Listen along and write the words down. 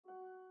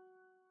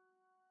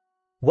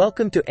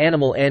Welcome to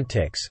Animal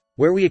Antics,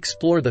 where we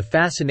explore the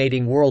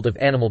fascinating world of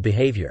animal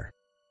behavior.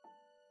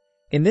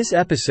 In this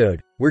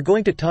episode, we're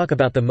going to talk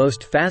about the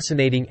most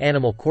fascinating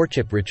animal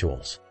courtship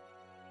rituals.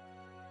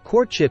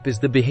 Courtship is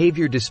the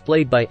behavior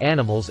displayed by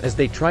animals as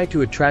they try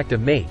to attract a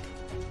mate,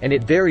 and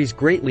it varies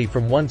greatly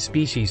from one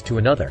species to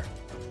another.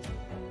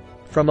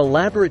 From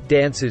elaborate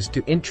dances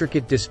to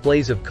intricate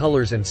displays of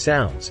colors and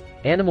sounds,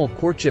 animal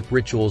courtship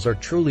rituals are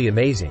truly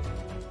amazing.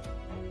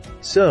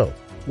 So,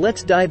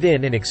 let's dive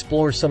in and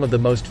explore some of the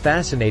most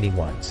fascinating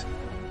ones.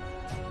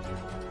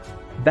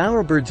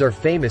 Bowerbirds are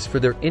famous for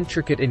their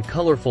intricate and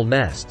colorful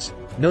nests,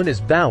 known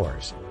as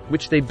bowers,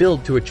 which they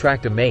build to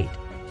attract a mate.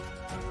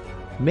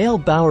 Male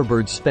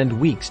bowerbirds spend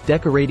weeks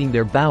decorating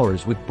their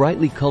bowers with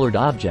brightly colored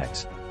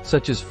objects,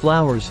 such as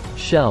flowers,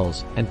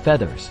 shells, and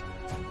feathers.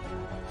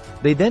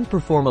 They then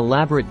perform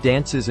elaborate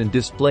dances and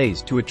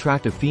displays to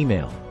attract a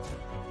female.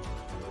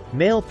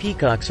 Male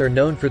peacocks are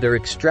known for their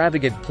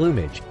extravagant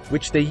plumage,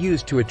 which they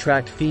use to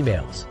attract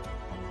females.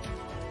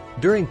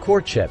 During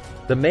courtship,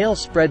 the male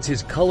spreads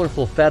his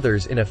colorful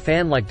feathers in a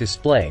fan-like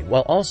display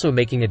while also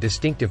making a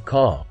distinctive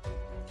call.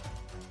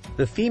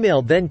 The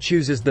female then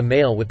chooses the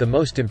male with the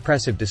most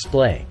impressive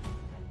display.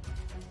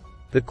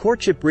 The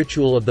courtship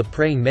ritual of the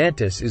praying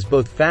mantis is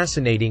both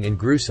fascinating and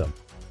gruesome.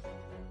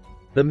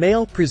 The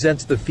male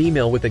presents the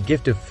female with a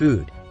gift of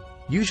food,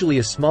 usually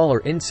a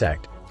smaller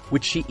insect,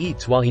 which she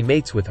eats while he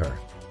mates with her.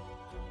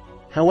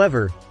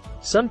 However,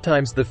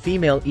 sometimes the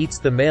female eats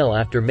the male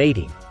after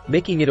mating,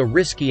 making it a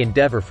risky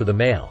endeavor for the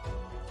male.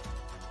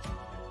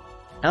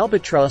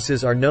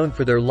 Albatrosses are known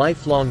for their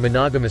lifelong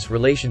monogamous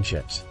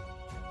relationships.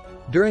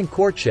 During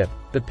courtship,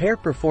 the pair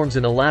performs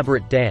an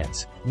elaborate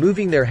dance,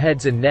 moving their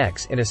heads and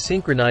necks in a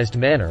synchronized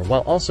manner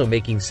while also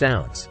making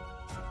sounds.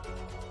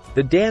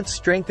 The dance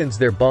strengthens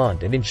their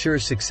bond and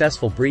ensures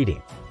successful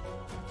breeding.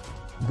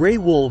 Gray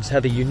wolves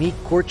have a unique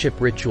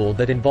courtship ritual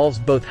that involves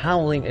both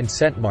howling and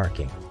scent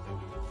marking.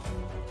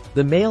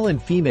 The male and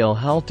female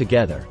howl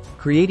together,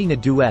 creating a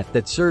duet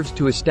that serves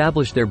to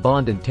establish their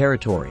bond and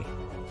territory.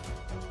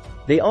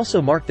 They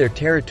also mark their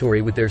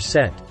territory with their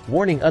scent,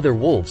 warning other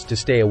wolves to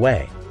stay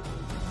away.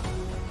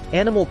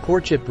 Animal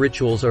courtship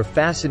rituals are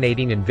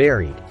fascinating and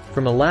varied,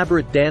 from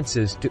elaborate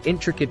dances to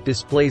intricate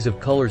displays of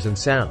colors and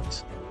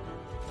sounds.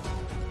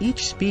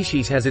 Each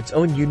species has its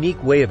own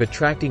unique way of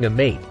attracting a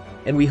mate,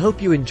 and we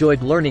hope you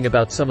enjoyed learning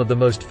about some of the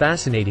most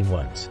fascinating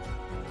ones.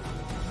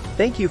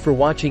 Thank you for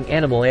watching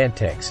Animal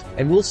Antics,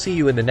 and we'll see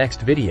you in the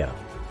next video.